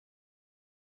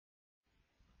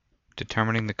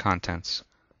Determining the contents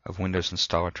of Windows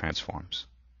installer transforms.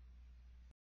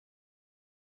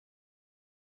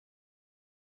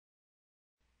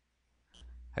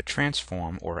 A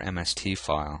transform, or MST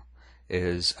file,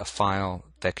 is a file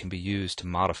that can be used to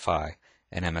modify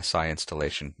an MSI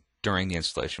installation during the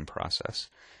installation process.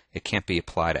 It can't be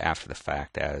applied after the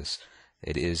fact, as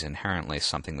it is inherently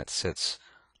something that sits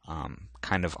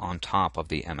kind of on top of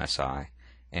the MSI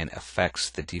and affects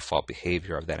the default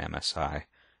behavior of that MSI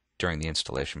during the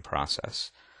installation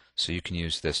process. So you can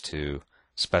use this to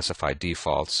specify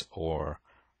defaults or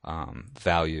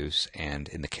values, and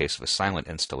in the case of a silent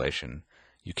installation,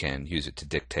 you can use it to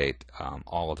dictate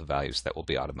all of the values that will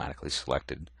be automatically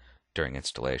selected during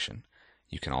installation.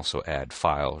 You can also add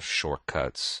files,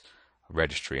 shortcuts,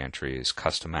 registry entries,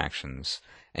 custom actions.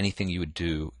 Anything you would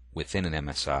do within an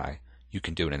MSI, you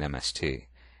can do in an MST,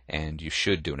 and you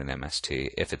should do in an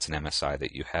MST if it's an MSI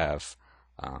that you have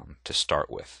to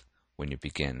start with when you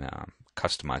begin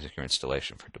customizing your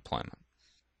installation for deployment.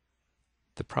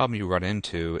 The problem you run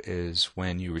into is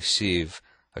when you receive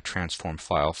a transform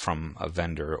file from a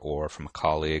vendor or from a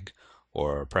colleague,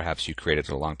 or perhaps you created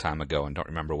it a long time ago and don't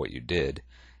remember what you did.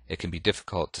 It can be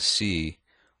difficult to see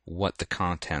what the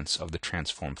contents of the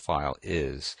transform file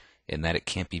is, in that it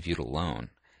can't be viewed alone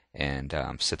and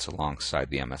sits alongside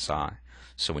the MSI.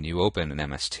 So when you open an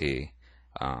MST,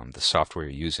 the software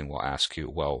you're using will ask you,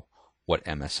 well, what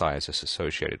MSI is this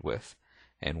associated with?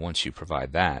 And once you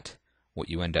provide that, what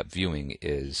you end up viewing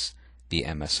is the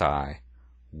MSI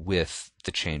with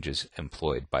the changes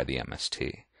employed by the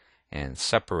MST. And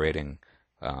separating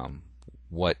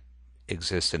what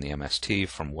exists in the MST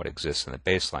from what exists in the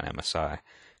baseline MSI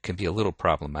can be a little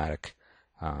problematic.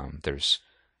 There's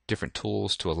different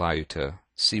tools to allow you to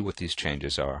see what these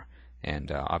changes are,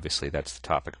 and obviously that's the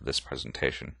topic of this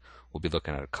presentation. We'll be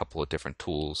looking at a couple of different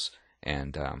tools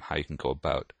and how you can go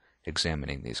about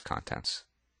examining these contents.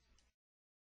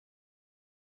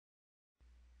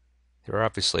 There are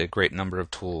obviously a great number of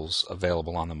tools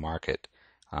available on the market,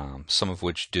 some of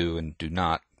which do and do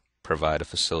not provide a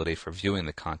facility for viewing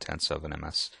the contents of an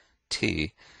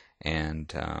MST,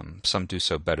 and some do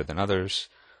so better than others.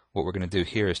 What we're going to do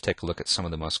here is take a look at some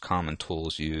of the most common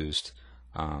tools used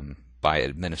by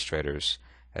administrators,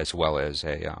 as well as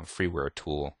a freeware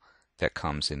tool that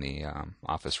comes in the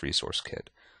Office Resource Kit.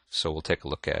 So we'll take a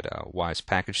look at Wise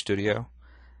Package Studio,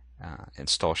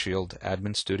 InstallShield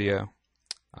Admin Studio,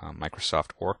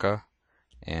 Microsoft ORCA,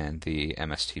 and the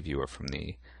MST Viewer from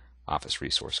the Office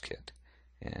Resource Kit.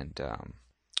 And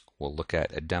we'll look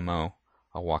at a demo.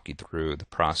 I'll walk you through the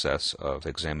process of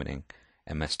examining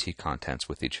MST contents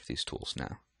with each of these tools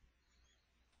now.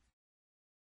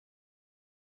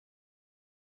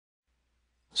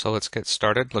 So let's get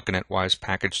started looking at Wise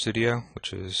Package Studio,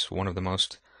 which is one of the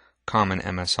most common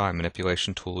MSI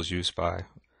manipulation tools used by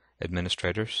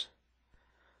administrators.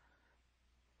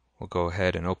 We'll go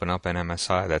ahead and open up an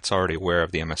MSI that's already aware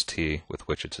of the MST with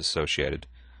which it's associated.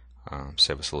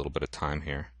 Save us a little bit of time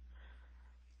here.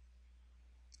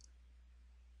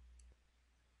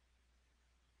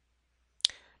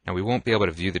 Now we won't be able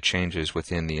to view the changes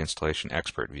within the Installation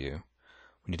Expert view.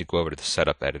 We need to go over to the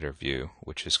Setup Editor view,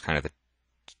 which is kind of the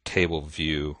table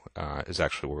view, is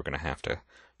actually where we're going to have to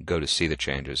go to see the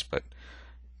changes. But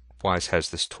Wise has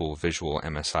this tool, Visual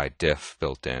MSI Diff,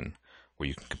 built in, where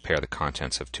you can compare the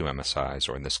contents of two MSIs,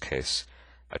 or in this case,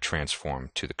 a transform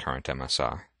to the current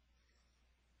MSI.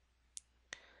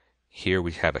 Here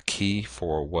we have a key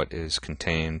for what is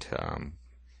contained.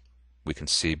 We can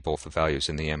see both the values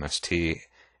in the MST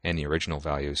and the original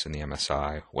values in the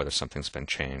MSI, whether something's been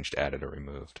changed, added, or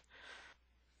removed.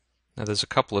 Now there's a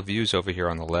couple of views over here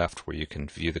on the left where you can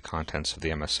view the contents of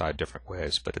the MSI different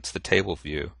ways, but it's the table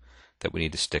view that we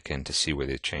need to stick in to see where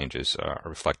the changes are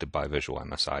reflected by Visual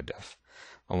MSI Diff.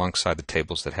 Alongside the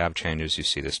tables that have changes, you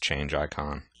see this change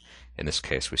icon. In this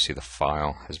case, we see the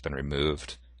file has been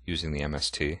removed using the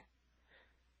MST.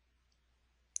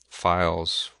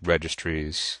 Files,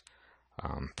 registries,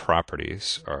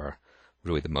 properties are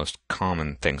really the most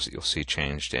common things that you'll see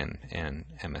changed in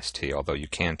MST, although you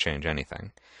can change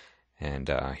anything. And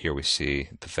here we see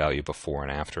the value before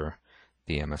and after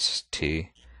the MST.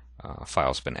 A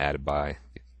file's been added by,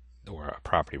 or a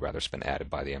property rather, has been added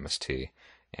by the MST,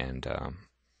 and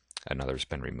another's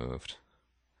been removed.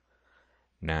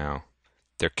 Now,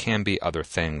 there can be other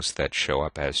things that show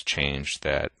up as changed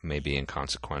that may be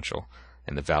inconsequential,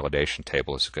 and the validation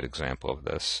table is a good example of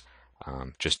this.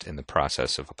 Just in the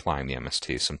process of applying the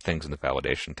MST, some things in the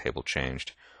validation table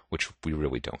changed, which we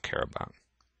really don't care about.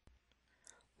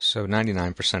 So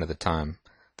 99% of the time,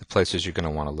 the places you're going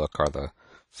to want to look are the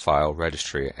file,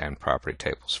 registry, and property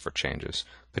tables for changes,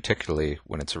 particularly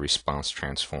when it's a response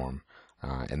transform.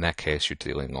 In that case, you're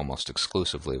dealing almost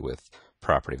exclusively with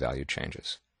property value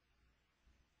changes.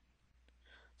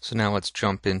 So now let's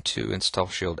jump into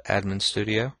InstallShield Admin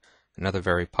Studio, another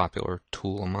very popular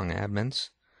tool among admins.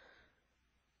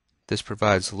 This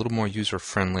provides a little more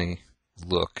user-friendly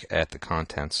look at the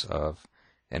contents of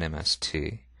an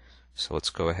MST. So let's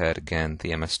go ahead again.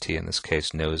 The MST in this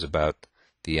case knows about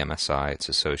the MSI it's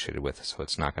associated with, so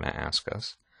it's not going to ask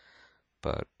us.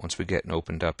 But once we get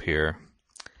opened up here,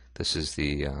 this is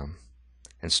the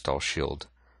InstallShield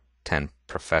 10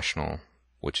 Professional,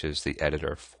 which is the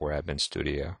editor for Admin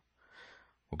Studio.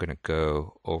 We're going to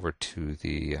go over to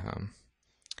the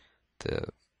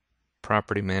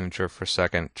Property Manager for a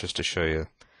second, just to show you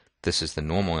this is the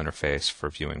normal interface for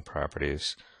viewing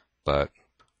properties, but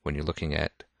when you're looking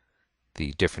at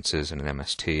the differences in an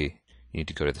MST, you need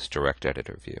to go to this Direct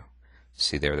Editor view.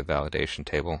 See there, the validation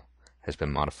table has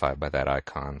been modified by that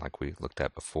icon like we looked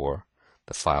at before.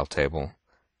 The file table,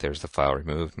 there's the file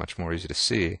removed. Much more easy to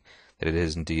see that it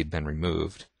has indeed been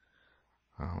removed.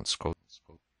 Let's scroll.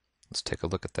 Let's take a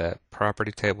look at that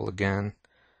property table again.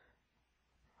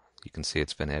 You can see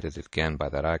it's been edited again by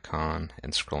that icon,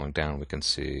 and scrolling down we can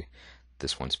see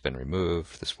this one's been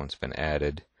removed, this one's been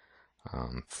added.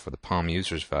 For the Palm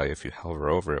users value, if you hover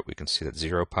over it, we can see that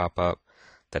 0 pop up.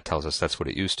 That tells us that's what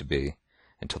it used to be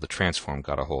until the transform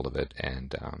got a hold of it,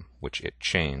 and which it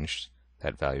changed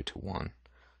that value to 1.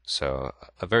 So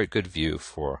a very good view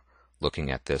for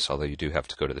looking at this, although you do have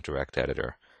to go to the Direct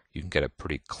Editor. You can get a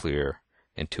pretty clear,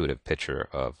 intuitive picture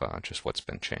of just what's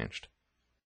been changed.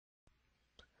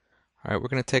 All right, we're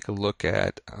going to take a look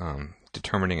at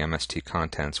determining MST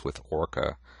contents with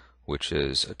ORCA, which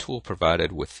is a tool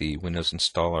provided with the Windows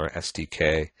Installer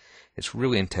SDK. It's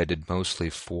really intended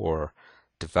mostly for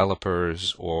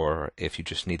developers, or if you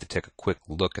just need to take a quick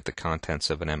look at the contents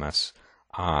of an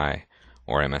MSI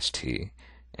or MST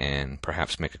and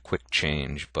perhaps make a quick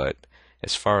change. But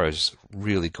as far as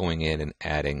really going in and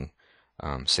adding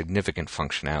significant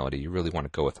functionality, you really want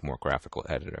to go with a more graphical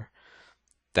editor.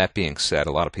 That being said,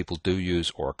 a lot of people do use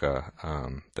ORCA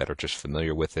that are just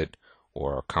familiar with it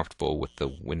or are comfortable with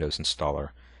the Windows installer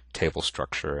table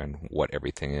structure and what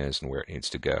everything is and where it needs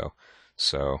to go.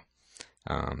 So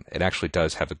it actually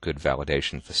does have a good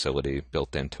validation facility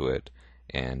built into it,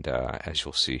 and as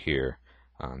you'll see here,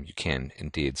 you can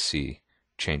indeed see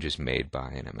changes made by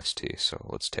an MST. So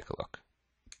let's take a look.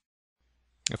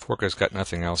 If ORCA's got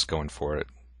nothing else going for it,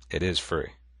 it is free.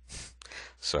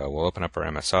 So we'll open up our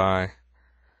MSI.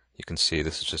 You can see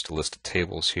this is just a list of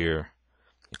tables here.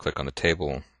 You click on the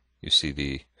table, you see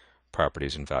the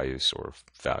properties and values, or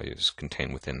values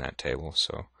contained within that table.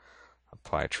 So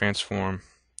apply a transform,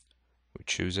 we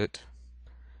choose it,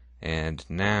 and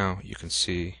now you can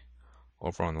see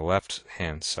over on the left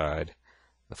hand side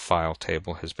the file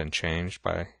table has been changed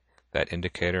by that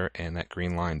indicator, and that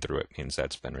green line through it means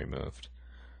that's been removed.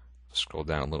 Scroll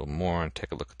down a little more and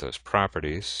take a look at those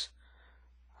properties.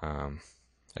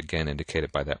 Again,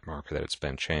 indicated by that marker that it's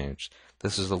been changed.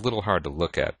 This is a little hard to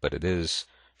look at, but it is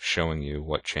showing you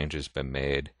what changes have been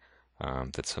made,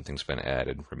 that something's been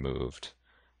added, removed,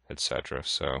 etc.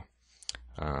 So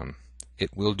it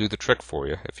will do the trick for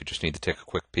you. If you just need to take a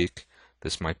quick peek,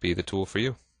 this might be the tool for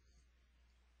you.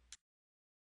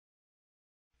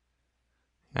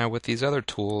 Now with these other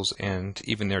tools and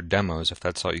even their demos, if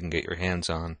that's all you can get your hands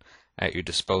on at your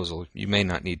disposal, you may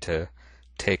not need to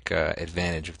take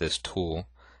advantage of this tool.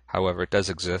 However, it does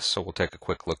exist, so we'll take a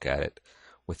quick look at it.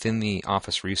 Within the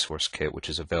Office Resource Kit, which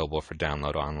is available for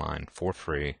download online for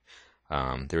free,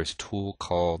 there's a tool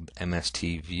called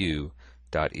MST View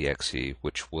Exe,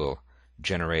 which will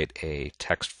generate a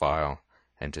text file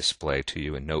and display to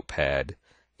you in Notepad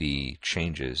the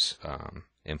changes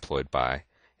employed by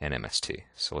an MST.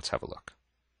 So let's have a look.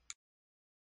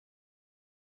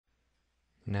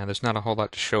 Now there's not a whole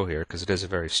lot to show here because it is a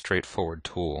very straightforward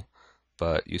tool,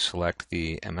 but you select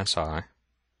the MSI,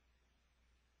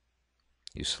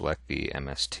 you select the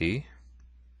MST,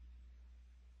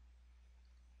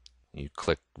 you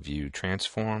click View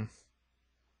Transform,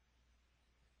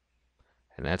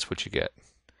 and that's what you get.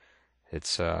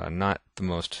 It's not the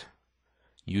most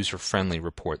user-friendly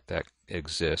report that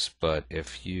exists, but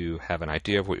if you have an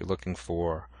idea of what you're looking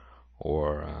for,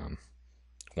 or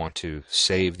want to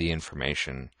save the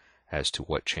information as to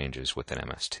what changes with an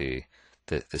MST,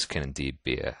 this can indeed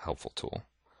be a helpful tool.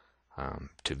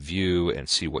 To view and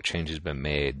see what changes have been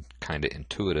made kind of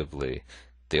intuitively,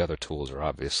 the other tools are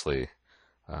obviously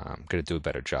going to do a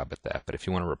better job at that. But if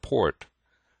you want to report,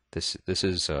 this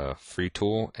is a free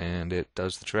tool and it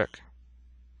does the trick.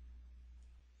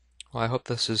 Well, I hope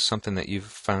this is something that you've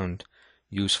found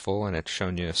useful and it's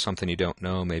shown you something you don't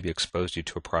know, maybe exposed you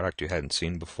to a product you hadn't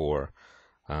seen before.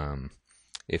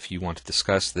 If you want to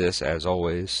discuss this, as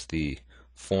always, the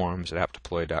forums at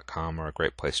appdeploy.com are a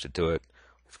great place to do it.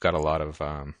 We've got a lot of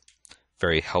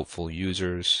very helpful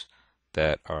users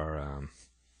that are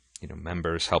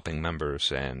members helping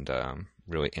members and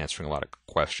really answering a lot of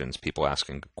questions, people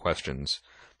asking good questions,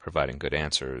 providing good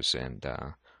answers, and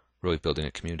really building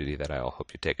a community that I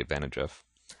hope you take advantage of.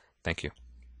 Thank you.